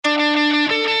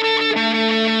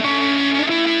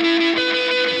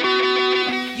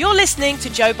listening to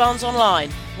Joe Barnes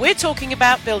Online. We're talking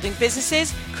about building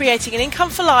businesses, creating an income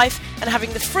for life, and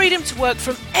having the freedom to work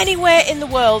from anywhere in the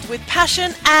world with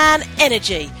passion and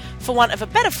energy. For want of a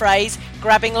better phrase,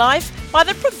 grabbing life by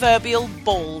the proverbial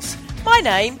balls. My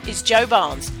name is Joe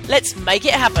Barnes. Let's make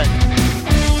it happen.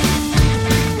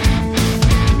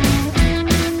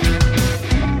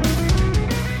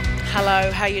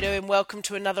 Hello, how you doing? Welcome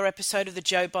to another episode of the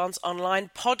Joe Barnes Online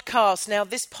podcast. Now,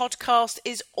 this podcast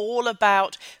is all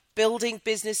about building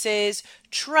businesses,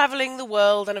 traveling the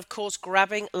world, and of course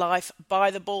grabbing life by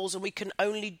the balls, and we can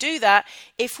only do that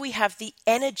if we have the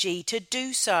energy to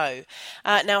do so.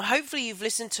 Now hopefully you've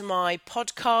listened to my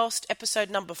podcast, episode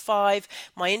number 5,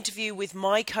 my interview with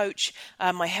my coach,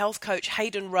 my health coach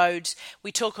Hayden Rhodes.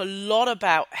 We talk a lot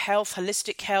about health,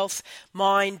 holistic health,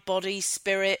 mind, body,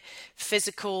 spirit,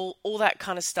 physical, all that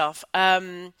kind of stuff,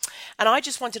 and I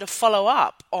just wanted to follow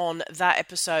up on that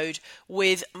episode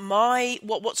with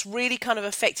what's really kind of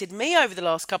affected me over the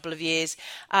last couple of years,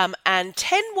 and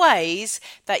 10 ways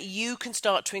that you can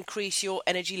start to increase your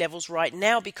energy levels right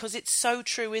now, because it's so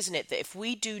true, isn't it, that if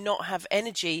we do not have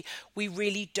energy, we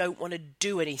really don't want to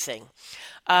do anything.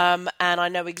 And I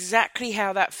know exactly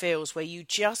how that feels, where you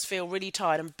just feel really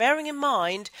tired. And bearing in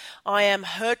mind, I am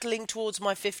hurtling towards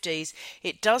my 50s,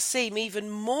 it does seem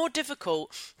even more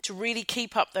difficult to really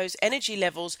keep up those energy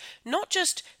levels, not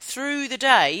just through the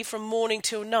day from morning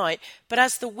till night, but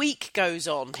as the week goes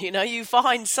on. You know, you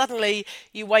find suddenly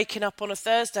you're waking up on a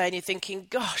Thursday and you're thinking,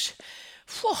 gosh,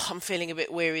 I'm feeling a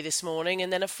bit weary this morning,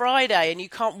 and then a Friday, and you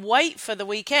can't wait for the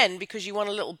weekend because you want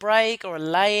a little break or a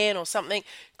lay-in or something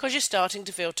because you're starting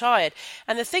to feel tired.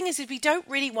 And the thing is we don't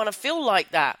really want to feel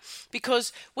like that,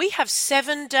 because we have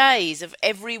 7 days of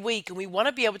every week, and we want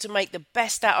to be able to make the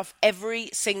best out of every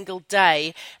single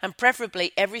day, and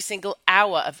preferably every single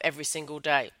hour of every single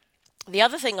day. The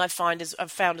other thing I've found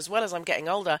as well as I'm getting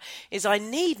older is I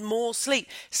need more sleep.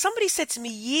 Somebody said to me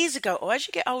years ago, as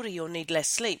you get older, you'll need less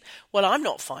sleep. Well, I'm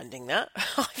not finding that.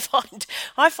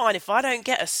 I find if I don't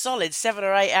get a solid 7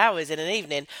 or 8 hours in an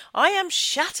evening, I am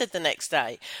shattered the next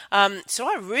day. So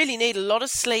I really need a lot of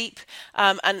sleep,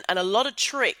 and a lot of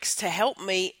tricks to help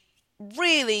me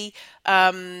really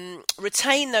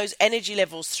retain those energy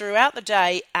levels throughout the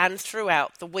day and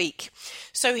throughout the week.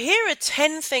 So here are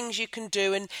 10 things you can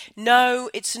do, and no,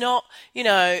 it's not,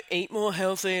 eat more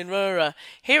healthy and rah, rah.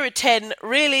 Here are 10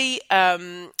 really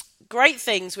great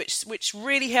things which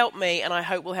really help me, and I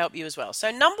hope will help you as well. So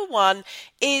number 1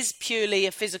 is purely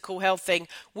a physical health thing,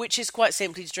 which is quite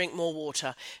simply to drink more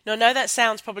water. Now I know that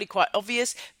sounds probably quite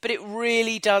obvious, but it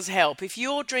really does help. If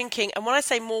you're drinking, and when I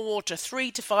say more water,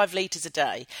 3 to 5 litres a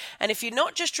day, and if you're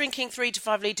not just drinking 3 to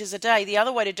 5 litres a day, the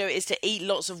other way to do it is to eat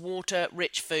lots of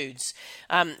water-rich foods.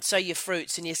 So your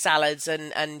fruits and your salads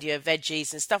and your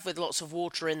veggies and stuff with lots of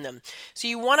water in them. So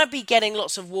you want to be getting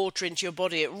lots of water into your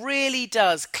body. It really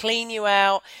does clean you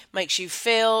out, makes you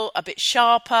feel a bit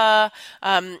sharper,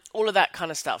 all of that kind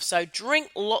of stuff. So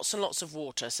drink lots and lots of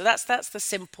water. So that's the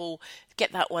simple,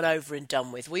 get that one over and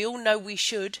done with. We all know we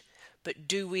should, but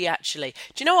do we actually?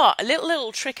 Do you know what? A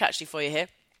little trick actually for you here.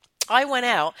 I went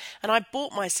out and I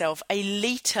bought myself a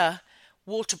litre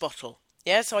water bottle.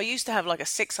 Yeah, so I used to have like a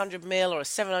 600ml or a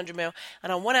 700ml,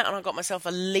 and I went out and I got myself a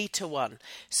litre one.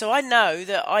 So I know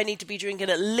that I need to be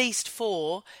drinking at least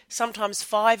 4, sometimes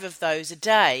 5 of those a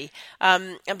day.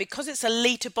 And because it's a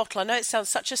litre bottle, I know it sounds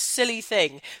such a silly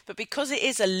thing, but because it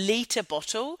is a litre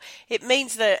bottle, it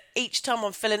means that each time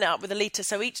I'm filling it up with a litre,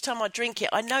 so each time I drink it,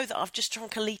 I know that I've just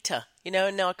drunk a litre,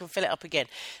 and now I can fill it up again.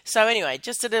 So anyway,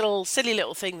 just a silly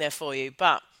little thing there for you,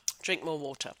 but drink more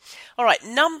water. All right,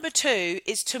 number 2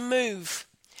 is to move.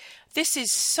 This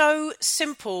is so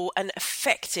simple and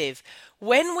effective.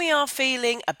 When we are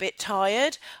feeling a bit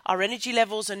tired, our energy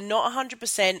levels are not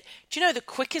 100%, do you know the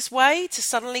quickest way to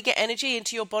suddenly get energy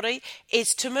into your body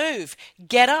is to move?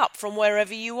 Get up from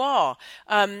wherever you are.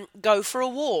 Go for a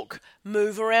walk.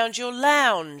 Move around your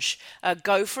lounge.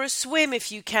 Go for a swim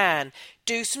if you can.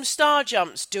 Do some star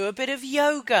jumps. Do a bit of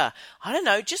yoga. I don't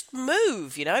know, just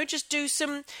move, just do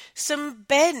some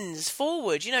bends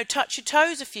forward, touch your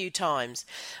toes a few times.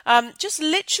 Just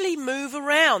literally move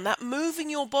around. That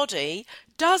moving your body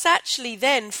does actually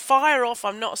then fire off.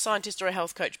 I'm not a scientist or a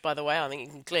health coach, by the way. I think you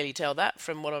can clearly tell that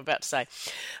from what I'm about to say.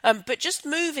 But just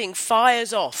moving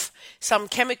fires off some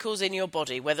chemicals in your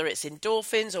body, whether it's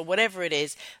endorphins or whatever it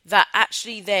is, that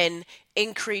actually then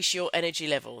increase your energy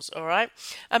levels, all right?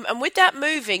 And with that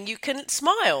moving, you can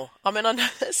smile. I mean, I know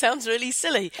that sounds really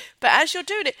silly, but as you're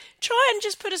doing it, try and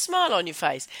just put a smile on your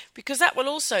face, because that will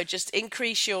also just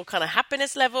increase your kind of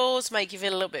happiness levels, make you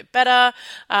feel a little bit better.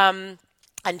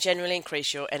 and generally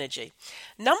increase your energy.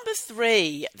 Number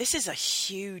 3, this is a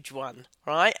huge one,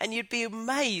 right? And you'd be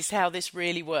amazed how this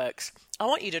really works. I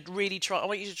want you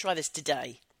to try this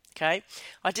today, okay?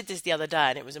 I did this the other day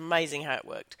and it was amazing how it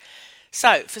worked.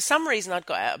 So, for some reason, I'd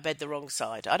got out of bed the wrong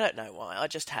side. I don't know why. I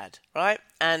just had, right?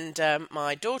 And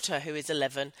my daughter, who is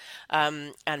 11,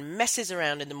 and messes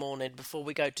around in the morning before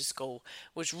we go to school,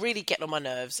 was really getting on my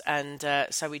nerves. And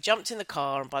so we jumped in the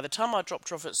car, and by the time I dropped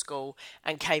her off at school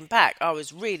and came back, I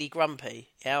was really grumpy.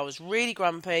 Yeah, I was really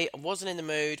grumpy. I wasn't in the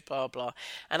mood, blah, blah.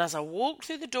 And as I walked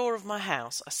through the door of my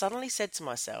house, I suddenly said to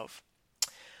myself,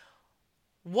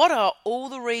 what are all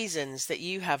the reasons that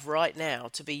you have right now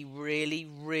to be really,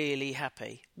 really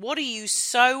happy? What are you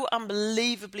so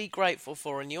unbelievably grateful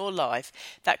for in your life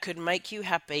that could make you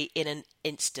happy in an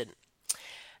instant?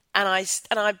 And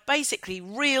I basically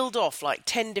reeled off like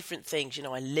 10 different things. You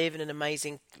know, I live in an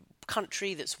amazing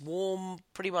country that's warm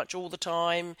pretty much all the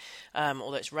time,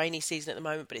 although it's rainy season at the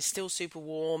moment, but it's still super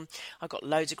warm. I've got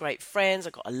loads of great friends.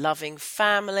 I've got a loving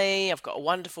family. I've got a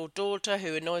wonderful daughter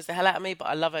who annoys the hell out of me, but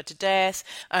I love her to death.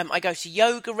 I go to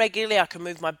yoga regularly. I can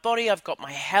move my body. I've got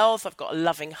my health. I've got a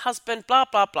loving husband, blah,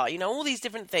 blah, blah. You know, all these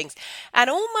different things. And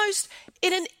almost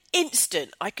in an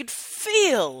instant, I could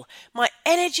feel my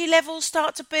energy levels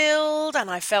start to build, and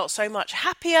I felt so much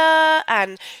happier,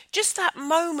 and just that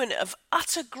moment of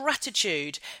utter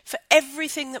gratitude for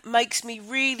everything that makes me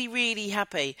really, really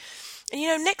happy. And, you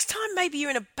know, next time maybe you're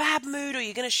in a bad mood or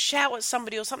you're going to shout at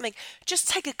somebody or something, just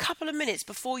take a couple of minutes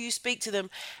before you speak to them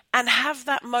and have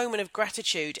that moment of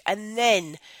gratitude and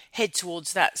then head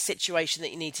towards that situation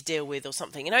that you need to deal with or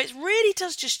something. You know, it really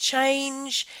does just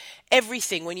change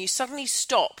everything when you suddenly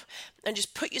stop and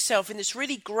just put yourself in this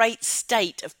really great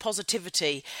state of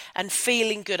positivity and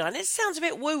feeling good. And it sounds a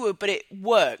bit woo-woo, but it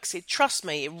works. Trust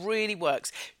me, it really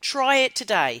works. Try it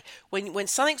today. When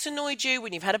something's annoyed you,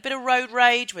 when you've had a bit of road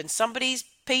rage, when somebody's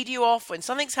peed you off, when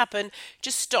something's happened,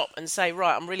 just stop and say,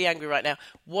 right, I'm really angry right now.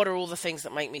 What are all the things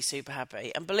that make me super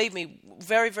happy? And believe me,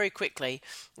 very, very quickly,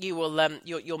 you will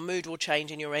your mood will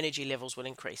change and your energy levels will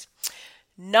increase.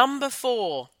 Number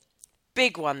 4,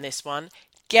 big one, this one.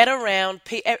 Get around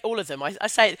all of them. I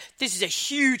say this is a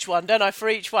huge one, don't I, for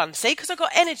each one? See, because I've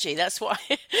got energy. That's why.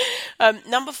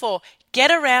 Number 4,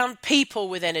 get around people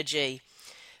with energy.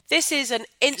 This is an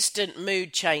instant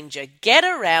mood changer. Get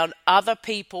around other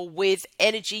people with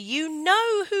energy. You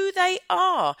know who they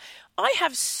are. I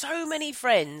have so many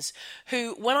friends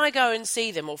who, when I go and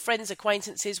see them, or friends,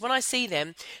 acquaintances, when I see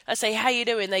them, I say, how you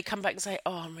doing? They come back and say,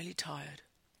 oh, I'm really tired.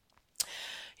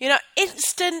 You know,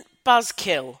 instant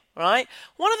buzzkill, right?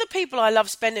 One of the people I love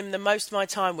spending the most of my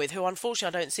time with, who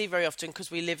unfortunately I don't see very often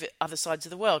because we live at other sides of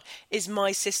the world, is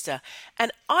my sister.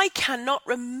 And I cannot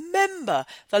remember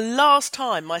the last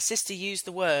time my sister used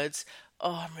the words,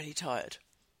 oh, I'm really tired.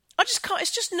 I just can't.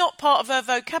 It's just not part of her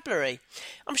vocabulary.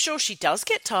 I'm sure she does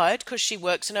get tired because she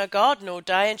works in her garden all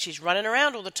day and she's running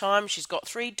around all the time. She's got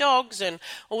 3 dogs and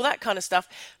all that kind of stuff.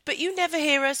 But you never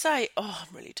hear her say, oh,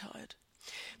 I'm really tired.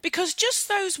 Because just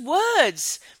those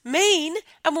words mean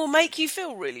and will make you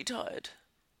feel really tired.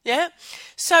 Yeah?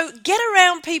 So get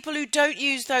around people who don't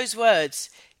use those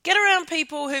words. Get around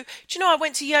people who... Do you know, I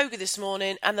went to yoga this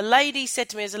morning and the lady said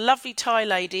to me, there's a lovely Thai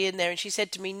lady in there, and she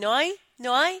said to me, Noi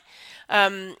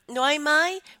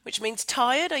mai, which means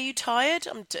tired. Are you tired?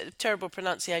 Terrible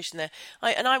pronunciation there.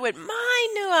 I went, mai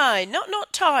nuai,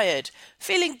 not tired.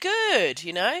 Feeling good,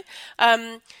 you know.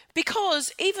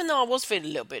 Because even though I was feeling a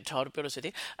little bit tired, to be honest with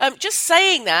you, just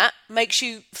saying that makes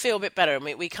you feel a bit better. And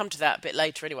we come to that a bit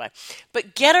later anyway.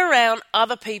 But get around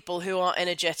other people who are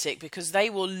energetic because they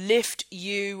will lift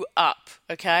you up,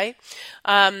 okay?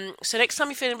 So next time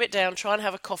you're feeling a bit down, try and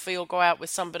have a coffee or go out with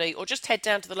somebody or just head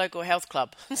down to the local health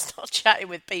club and start chatting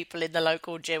with people in the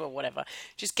local gym or whatever.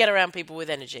 Just get around people with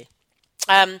energy.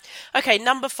 Okay,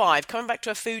 number 5, coming back to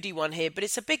a foodie one here, but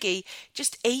it's a biggie.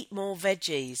 Just eat more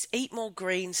veggies, eat more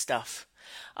green stuff.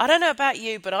 I don't know about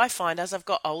you, but I find as I've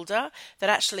got older that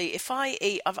actually if I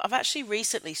eat, I've actually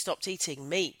recently stopped eating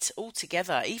meat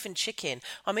altogether, even chicken.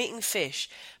 I'm eating fish,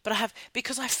 but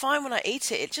because I find when I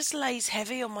eat it, it just lays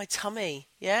heavy on my tummy.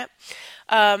 Yeah.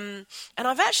 And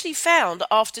I've actually found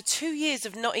after 2 years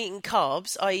of not eating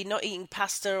carbs, i.e. not eating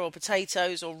pasta or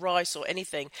potatoes or rice or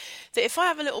anything, that if I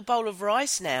have a little bowl of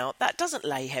rice now, that doesn't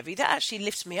lay heavy. That actually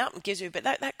lifts me up and gives me a bit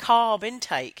that carb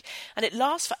intake, and it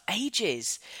lasts for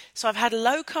ages. So I've had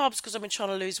low carbs because I've been trying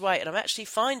to lose weight, and I'm actually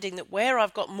finding that where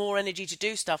I've got more energy to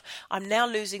do stuff, I'm now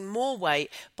losing more weight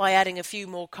by adding a few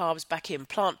more carbs back in,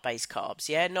 plant-based carbs,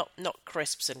 yeah, not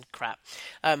crisps and crap,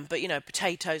 but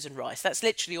potatoes and rice. That's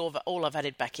literally all I've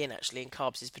added back in actually in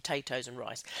carbs is potatoes and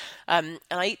rice, and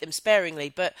I eat them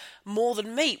sparingly, but more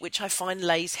than meat, which I find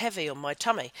lays heavy on my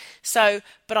tummy. So,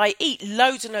 but I eat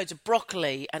loads and loads of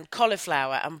broccoli and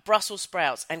cauliflower and Brussels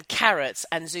sprouts and carrots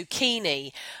and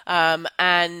zucchini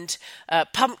and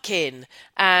pumpkin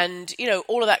and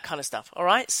all of that kind of stuff. All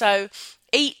right, so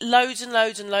eat loads and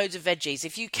loads and loads of veggies.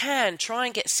 If you can, try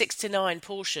and get 6 to 9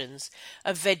 portions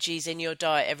of veggies in your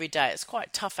diet every day. It's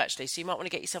quite tough, actually. So you might want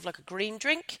to get yourself like a green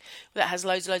drink that has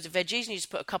loads and loads of veggies, and you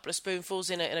just put a couple of spoonfuls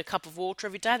in a cup of water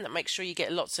every day, and that makes sure you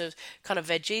get lots of kind of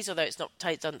veggies, although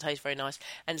doesn't taste very nice.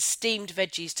 And steamed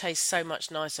veggies taste so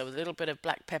much nicer with a little bit of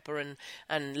black pepper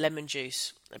and lemon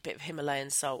juice, a bit of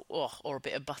Himalayan salt, or a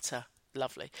bit of butter.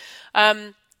 Lovely.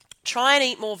 Try and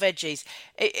eat more veggies.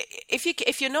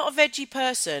 If you're not a veggie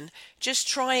person, just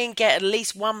try and get at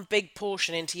least one big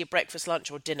portion into your breakfast,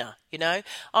 lunch, or dinner.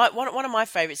 One of my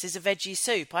favourites is a veggie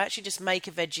soup. I actually just make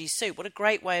a veggie soup. What a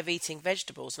great way of eating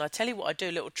vegetables! And I tell you what I do,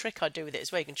 a little trick I do with it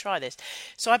as well. You can try this.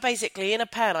 So I basically, in a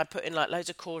pan, I put in like loads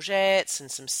of courgettes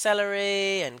and some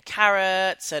celery and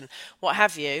carrots and what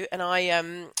have you, and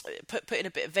I put in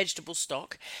a bit of vegetable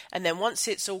stock. And then once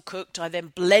it's all cooked, I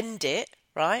then blend it.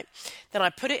 Right, then I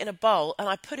put it in a bowl and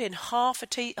I put in half a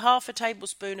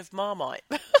tablespoon of Marmite.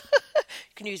 You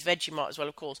can use Vegemite as well,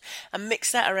 of course, and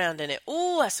mix that around in it.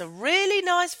 Oh, that's a really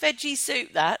nice veggie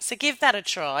soup, that. So give that a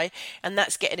try, and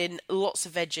that's getting in lots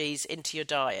of veggies into your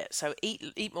diet. So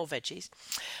eat more veggies.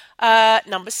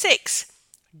 Number 6,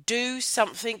 do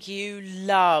something you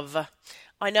love.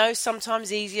 I know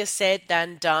sometimes easier said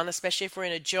than done, especially if we're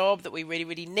in a job that we really,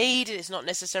 really need, and it's not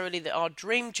necessarily our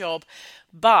dream job,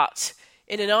 but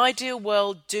in an ideal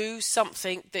world, do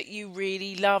something that you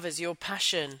really love as your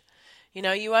passion.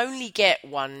 You only get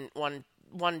one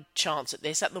chance at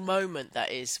this at the moment, that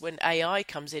is. When AI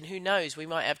comes in, who knows? We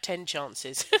might have 10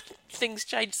 chances. Things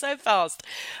change so fast.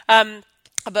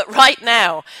 But right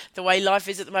now, the way life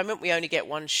is at the moment, we only get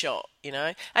one shot,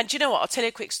 And do you know what? I'll tell you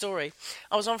a quick story.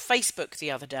 I was on Facebook the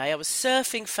other day. I was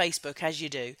surfing Facebook, as you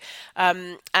do.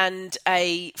 And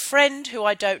a friend who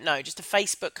I don't know, just a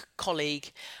Facebook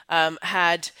colleague,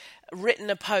 had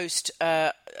written a post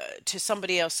to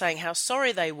somebody else saying how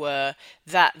sorry they were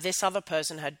that this other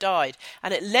person had died,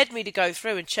 and it led me to go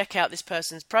through and check out this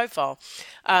person's profile,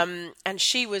 and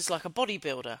she was like a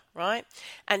bodybuilder, right?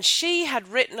 And she had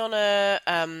written on a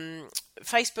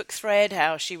Facebook thread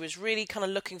how she was really kind of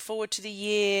looking forward to the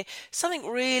year, something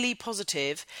really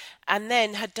positive, and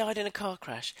then had died in a car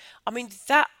crash. I mean,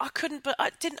 that I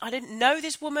didn't know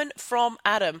this woman from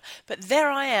Adam, but there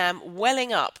I am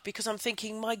welling up because I'm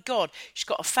thinking, my God, she's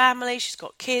got a family, she's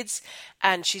got kids,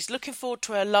 and she's looking forward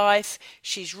to her life.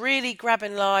 She's really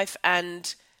grabbing life,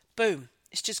 and boom,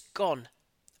 it's just gone,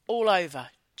 all over,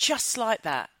 just like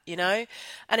that,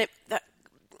 And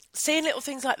seeing little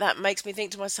things like that makes me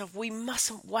think to myself, we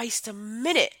mustn't waste a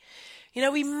minute.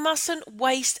 We mustn't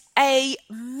waste a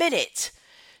minute.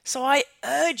 So I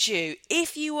urge you,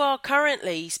 if you are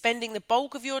currently spending the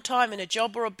bulk of your time in a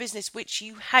job or a business which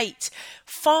you hate,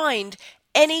 find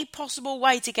any possible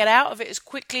way to get out of it as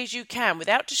quickly as you can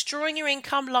without destroying your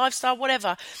income, lifestyle,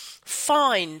 whatever.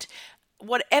 Find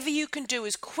whatever you can do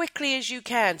as quickly as you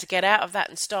can to get out of that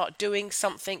and start doing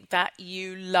something that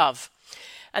you love.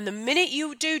 And the minute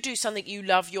you do something you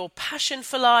love, your passion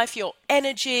for life, your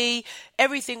energy,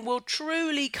 everything will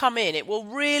truly come in. It will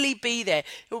really be there.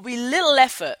 It will be little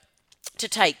effort to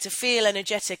take to feel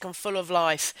energetic and full of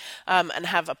life, and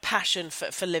have a passion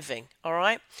for living. All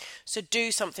right? So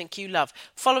do something you love.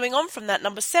 Following on from that,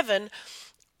 number 7,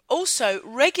 also,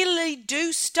 regularly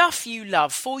do stuff you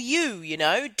love for you,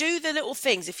 Do the little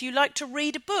things. If you like to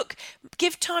read a book,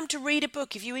 give time to read a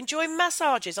book. If you enjoy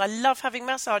massages, I love having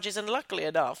massages, and luckily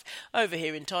enough, over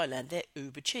here in Thailand, they're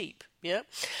uber cheap. Yeah.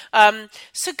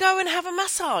 So go and have a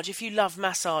massage if you love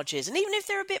massages. And even if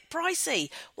they're a bit pricey,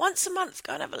 once a month,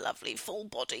 go and have a lovely full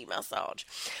body massage.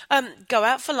 Go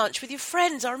out for lunch with your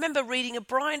friends. I remember reading a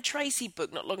Brian Tracy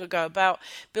book not long ago about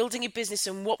building your business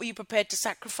and what were you prepared to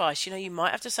sacrifice. You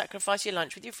might have to sacrifice your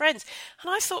lunch with your friends.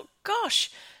 And I thought, gosh,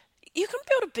 you can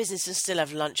build a business and still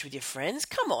have lunch with your friends.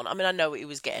 Come on. I mean, I know what he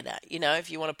was getting at.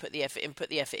 If you want to put the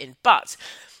effort in. But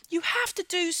you have to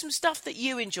do some stuff that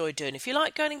you enjoy doing. If you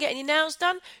like going and getting your nails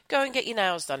done, go and get your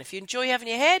nails done. If you enjoy having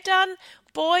your hair done,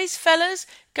 boys, fellas,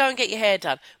 go and get your hair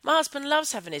done. My husband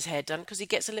loves having his hair done because he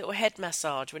gets a little head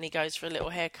massage when he goes for a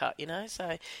little haircut,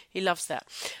 so he loves that.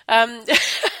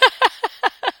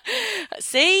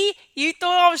 See, you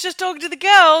thought I was just talking to the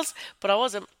girls, but I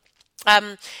wasn't.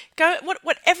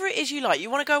 Whatever it is you like. You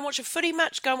want to go and watch a footy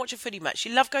match? Go and watch a footy match.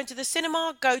 You love going to the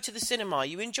cinema? Go to the cinema.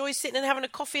 You enjoy sitting and having a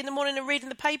coffee in the morning and reading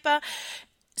the paper?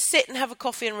 Sit and have a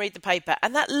coffee and read the paper.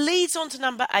 And that leads on to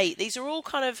number 8. These are all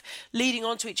kind of leading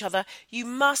on to each other. You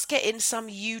must get in some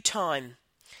you time.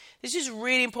 This is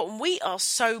really important. We are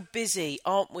so busy,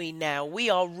 aren't we now?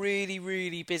 We are really,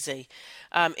 really busy.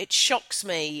 It shocks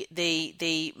me,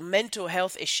 the mental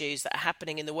health issues that are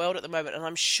happening in the world at the moment. And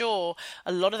I'm sure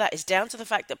a lot of that is down to the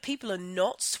fact that people are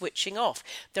not switching off.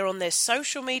 They're on their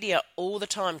social media all the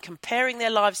time, comparing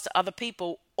their lives to other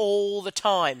people all the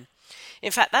time.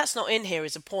 In fact, that's not in here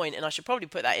as a point, and I should probably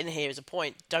put that in here as a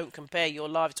point. Don't compare your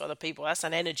life to other people. That's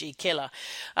an energy killer.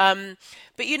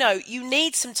 But you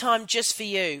need some time just for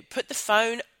you.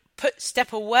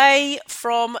 Step away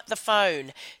from the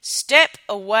phone. Step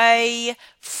away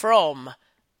from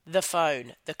the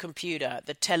phone, the computer,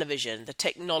 the television, the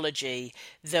technology,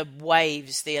 the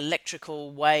waves, the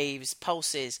electrical waves,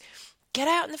 pulses. Get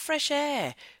out in the fresh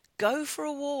air. Go for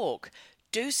a walk.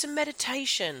 Do some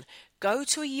meditation. Go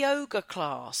to a yoga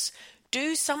class.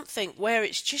 Do something where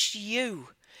it's just you.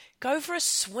 Go for a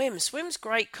swim. Swim's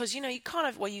great because, you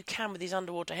can with these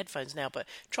underwater headphones now, but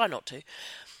try not to.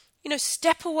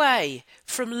 Step away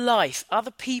from life, other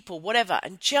people, whatever,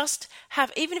 and just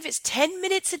have, even if it's 10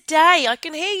 minutes a day, I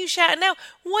can hear you shouting now,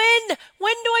 when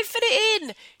do I fit it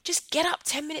in? Just get up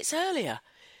 10 minutes earlier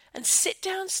and sit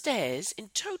downstairs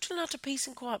in total and utter peace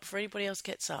and quiet before anybody else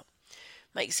gets up.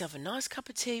 Make yourself a nice cup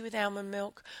of tea with almond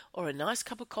milk or a nice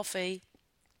cup of coffee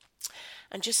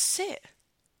and just sit.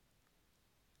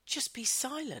 Just be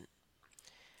silent.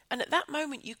 And at that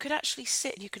moment, you could actually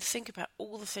sit and you could think about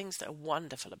all the things that are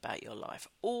wonderful about your life,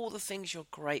 all the things you're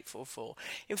grateful for.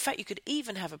 In fact, you could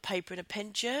even have a paper and a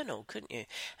pen journal, couldn't you?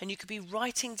 And you could be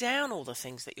writing down all the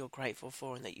things that you're grateful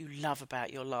for and that you love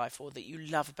about your life or that you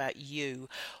love about you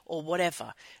or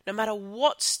whatever. No matter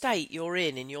what state you're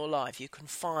in your life, you can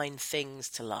find things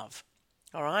to love.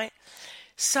 All right?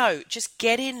 So just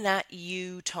get in that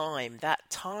you time, that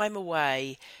time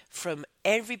away from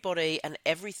everybody and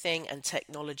everything and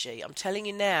technology. I'm telling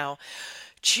you now,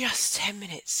 just 10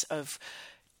 minutes of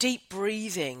deep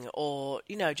breathing or,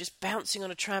 just bouncing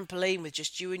on a trampoline with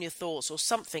just you and your thoughts or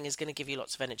something is going to give you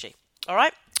lots of energy. All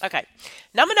right? Okay.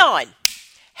 Number 9,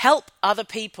 help other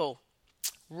people.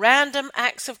 Random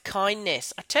acts of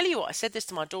kindness. I tell you what, I said this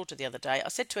to my daughter the other day. I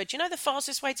said to her, do you know the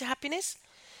fastest way to happiness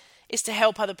is to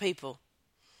help other people?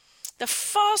 The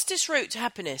fastest route to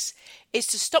happiness is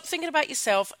to stop thinking about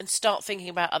yourself and start thinking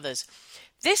about others.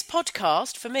 This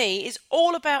podcast, for me, is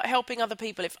all about helping other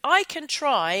people. If I can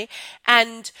try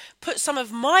and put some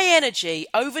of my energy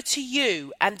over to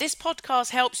you, and this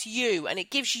podcast helps you, and it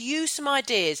gives you some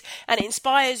ideas, and it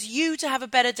inspires you to have a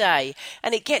better day,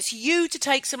 and it gets you to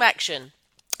take some action,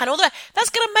 and all that's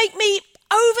going to make me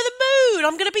over the moon.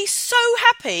 I'm going to be so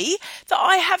happy that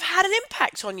I have had an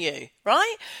impact on you,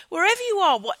 right? Wherever you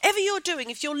are, whatever you're doing,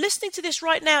 if you're listening to this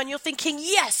right now and you're thinking,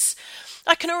 yes,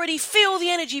 I can already feel the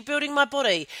energy building my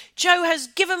body. Joe has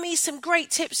given me some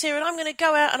great tips here and I'm going to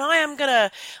go out and I'm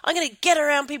going to get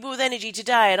around people with energy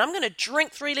today and I'm going to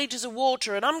drink 3 litres of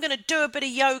water and I'm going to do a bit of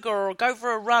yoga or go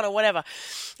for a run or whatever.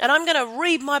 And I'm going to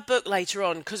read my book later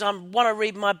on because I want to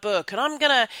read my book and I'm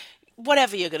going to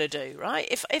whatever you're going to do, right?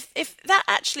 If that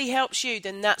actually helps you,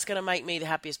 then that's going to make me the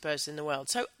happiest person in the world.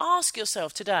 So ask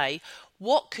yourself today,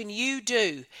 what can you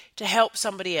do to help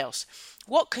somebody else?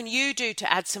 What can you do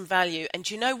to add some value?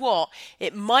 And you know what?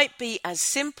 It might be as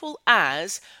simple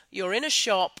as you're in a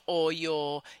shop or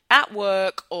you're at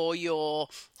work or you're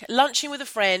lunching with a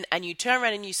friend and you turn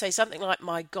around and you say something like,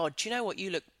 my God, do you know what? You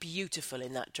look beautiful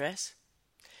in that dress.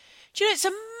 Do you know, it's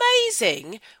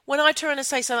amazing when I turn and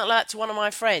say something like that to one of my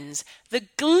friends, the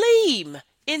gleam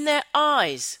in their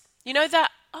eyes. You know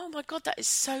that, oh my God, that is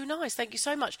so nice. Thank you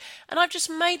so much. And I've just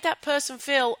made that person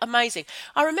feel amazing.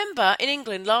 I remember in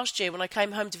England last year when I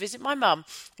came home to visit my mum,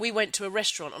 we went to a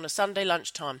restaurant on a Sunday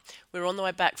lunchtime. We were on the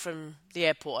way back from the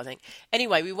airport, I think.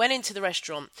 Anyway, we went into the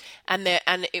restaurant and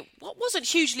it wasn't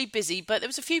hugely busy, but there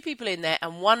was a few people in there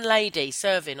and one lady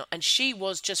serving and she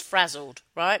was just frazzled,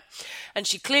 right? And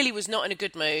she clearly was not in a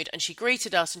good mood and she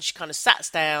greeted us and she kind of sat us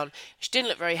down. She didn't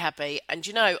look very happy. And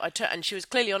you know, and she was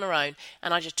clearly on her own.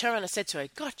 And I just turned around and said to her,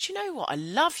 God, you know what? I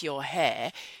love your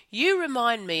hair. You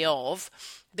remind me of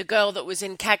the girl that was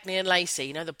in Cagney and Lacey,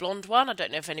 you know, the blonde one. I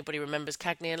don't know if anybody remembers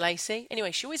Cagney and Lacey.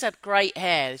 Anyway, she always had great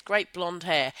hair, this great blonde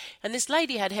hair. And this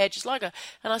lady had hair just like her.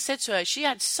 And I said to her, she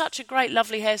had such a great,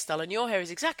 lovely hairstyle, and your hair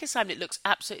is exactly the same. It looks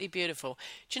absolutely beautiful.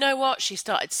 Do you know what? She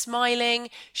started smiling.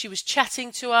 She was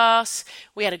chatting to us.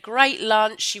 We had a great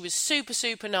lunch. She was super,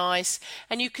 super nice.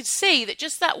 And you could see that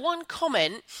just that one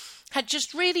comment had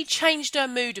just really changed her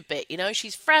mood a bit.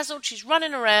 She's frazzled, she's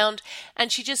running around,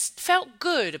 and she just felt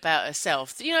good about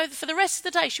herself. For the rest of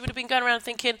the day, she would have been going around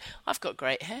thinking, I've got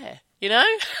great hair,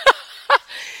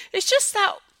 It's just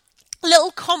that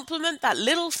little compliment, that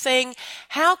little thing.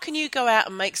 How can you go out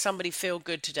and make somebody feel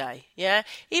good today? Yeah,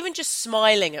 even just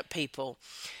smiling at people.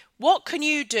 What can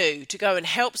you do to go and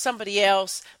help somebody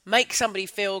else, make somebody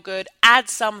feel good, add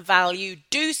some value,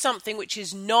 do something which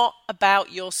is not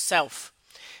about yourself?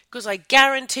 Because I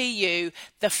guarantee you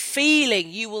the feeling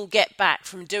you will get back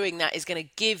from doing that is going to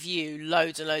give you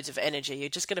loads and loads of energy. You're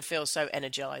just going to feel so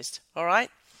energized. All right.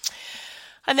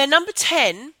 And then number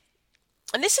 10,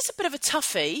 and this is a bit of a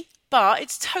toughie, but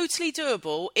it's totally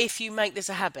doable if you make this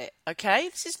a habit. Okay.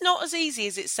 This is not as easy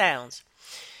as it sounds.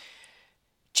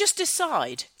 Just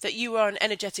decide that you are an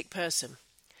energetic person.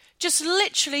 Just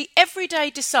literally every day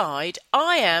decide,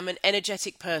 I am an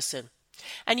energetic person.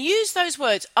 And use those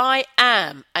words, I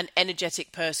am an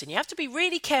energetic person. You have to be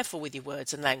really careful with your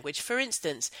words and language. For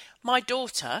instance, my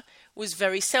daughter was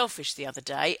very selfish the other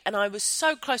day, and I was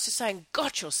so close to saying,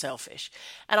 God, you're selfish.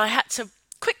 And I had to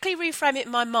quickly reframe it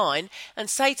in my mind and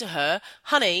say to her,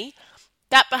 honey,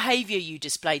 that behaviour you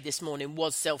displayed this morning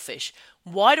was selfish.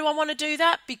 Why do I want to do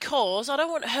that? Because I don't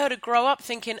want her to grow up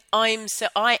thinking I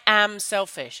am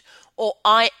selfish or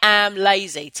I am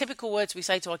lazy. Typical words we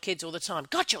say to our kids all the time.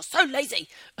 God, you're so lazy.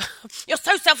 You're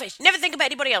so selfish. Never think about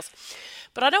anybody else.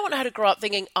 But I don't want her to grow up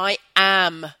thinking I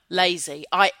am lazy.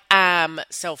 I am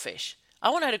selfish. I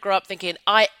want her to grow up thinking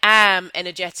I am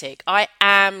energetic. I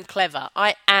am clever.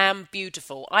 I am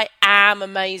beautiful. I am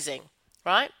amazing.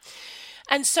 Right?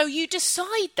 And so you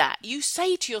decide that. You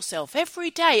say to yourself every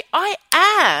day, I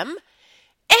am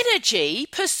energy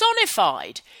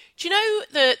personified. Do you know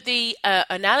the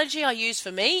analogy I use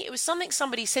for me? It was something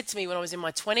somebody said to me when I was in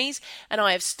my 20s, and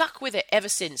I have stuck with it ever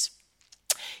since.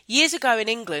 Years ago in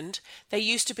England, there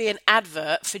used to be an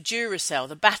advert for Duracell,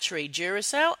 the battery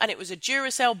Duracell, and it was a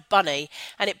Duracell bunny,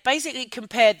 and it basically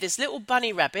compared this little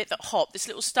bunny rabbit that hopped, this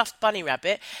little stuffed bunny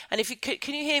rabbit, and if you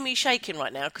can you hear me shaking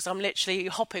right now because I'm literally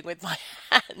hopping with my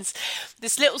hands.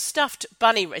 This little stuffed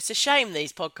bunny, it's a shame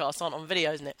these podcasts aren't on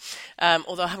video, isn't it?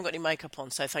 Although I haven't got any makeup on,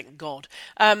 so thank God.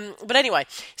 But anyway,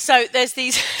 so there's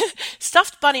these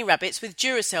stuffed bunny rabbits with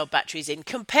Duracell batteries in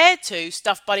compared to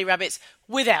stuffed bunny rabbits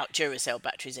without Duracell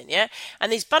batteries in, yeah?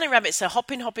 And these bunny rabbits are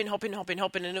hopping,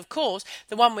 and of course,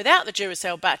 the one without the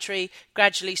Duracell battery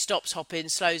gradually stops hopping,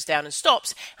 slows down and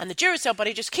stops, and the Duracell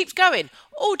bunny just keeps going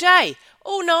all day,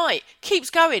 all night, keeps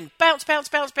going, bounce, bounce,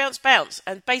 bounce, bounce, bounce.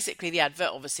 And basically the advert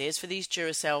obviously is for these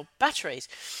Duracell batteries.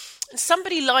 And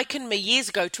somebody likened me years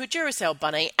ago to a Duracell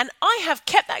bunny, and I have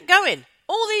kept that going.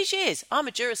 All these years, I'm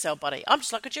a Duracell bunny. I'm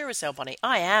just like a Duracell bunny.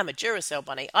 I am a Duracell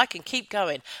bunny. I can keep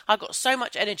going. I've got so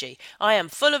much energy. I am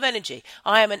full of energy.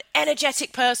 I am an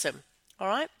energetic person. All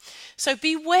right? So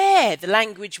beware the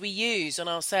language we use on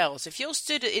ourselves. If you're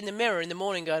stood in the mirror in the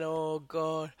morning going, oh,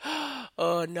 God,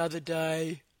 oh, another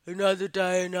day, another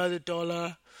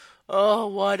dollar. Oh,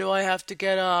 why do I have to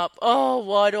get up? Oh,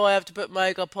 why do I have to put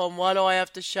makeup on? Why do I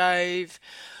have to shave?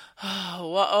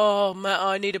 Oh, Matt,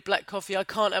 I need a black coffee. I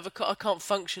can't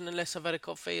function unless I've had a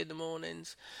coffee in the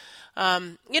mornings.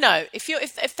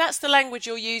 If that's the language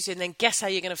you're using, then guess how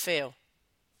you're going to feel.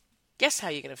 Guess how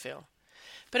you're going to feel.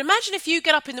 But imagine if you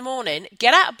get up in the morning,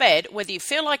 get out of bed, whether you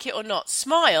feel like it or not,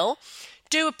 smile,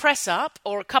 do a press up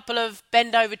or a couple of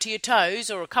bend over to your toes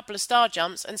or a couple of star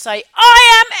jumps and say,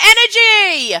 I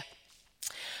am energy!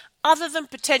 Other than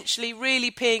potentially really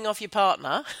peeing off your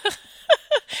partner,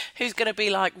 who's going to be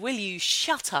like, will you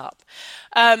shut up?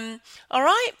 All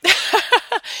right?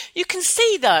 You can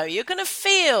see, though, you're going to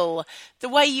feel the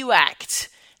way you act.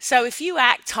 So if you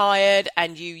act tired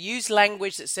and you use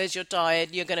language that says you're tired,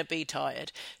 you're going to be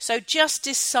tired. So just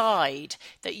decide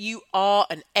that you are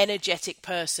an energetic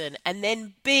person and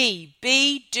then be,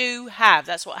 do, have.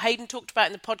 That's what Hayden talked about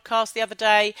in the podcast the other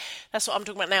day. That's what I'm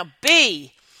talking about now.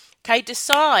 Be. Okay,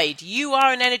 decide you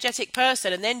are an energetic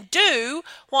person and then do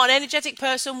what an energetic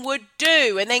person would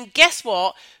do. And then guess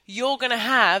what? You're going to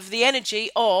have the energy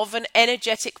of an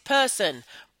energetic person.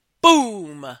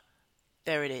 Boom!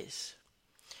 There it is.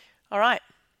 All right.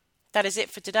 That is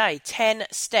it for today. 10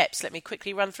 steps. Let me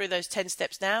quickly run through those 10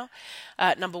 steps now.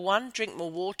 Number 1, drink more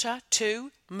water.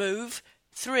 2, move.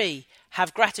 3,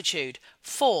 have gratitude.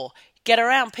 4, get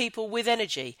around people with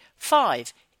energy.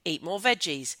 5, eat more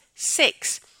veggies.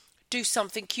 6, do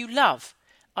something you love,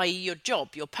 i.e. your job,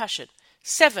 your passion.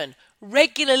 7,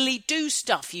 regularly do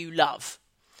stuff you love.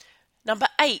 Number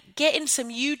 8, get in some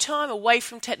you time away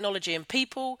from technology and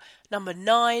people. Number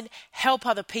 9, help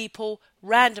other people,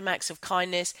 random acts of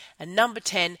kindness. And number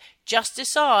 10, just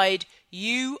decide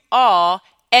you are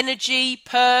energy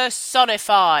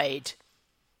personified.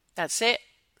 That's it.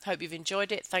 Hope you've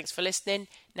enjoyed it. Thanks for listening.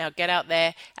 Now get out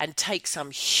there and take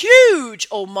some huge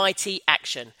almighty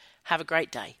action. Have a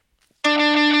great day.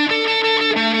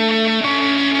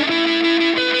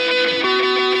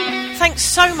 Thanks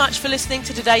so much for listening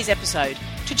to today's episode.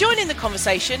 To join in the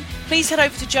conversation, please head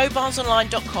over to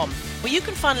joebarnesonline.com, where you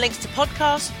can find links to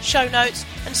podcasts, show notes,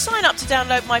 and sign up to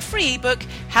download my free ebook,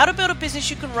 How to Build a Business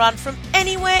You Can Run from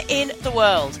Anywhere in the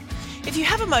World. If you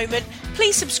have a moment,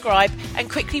 please subscribe and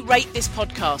quickly rate this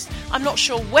podcast. I'm not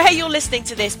sure where you're listening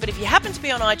to this, but if you happen to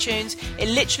be on iTunes, it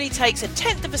literally takes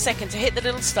 1/10 of a second to hit the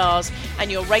little stars,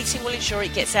 and your rating will ensure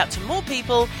it gets out to more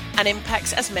people and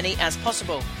impacts as many as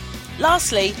possible.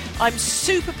 Lastly, I'm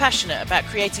super passionate about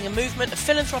creating a movement of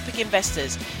philanthropic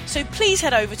investors, so please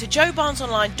head over to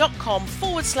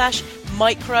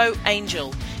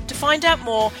joebarnesonline.com/microangel to find out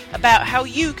more about how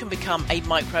you can become a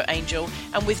micro angel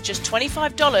and with just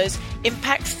 $25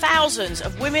 impact thousands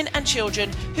of women and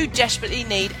children who desperately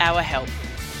need our help.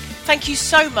 Thank you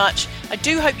so much. I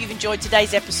do hope you've enjoyed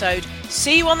today's episode.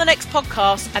 See you on the next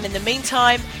podcast, and in the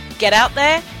meantime, get out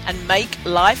there and make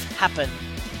life happen.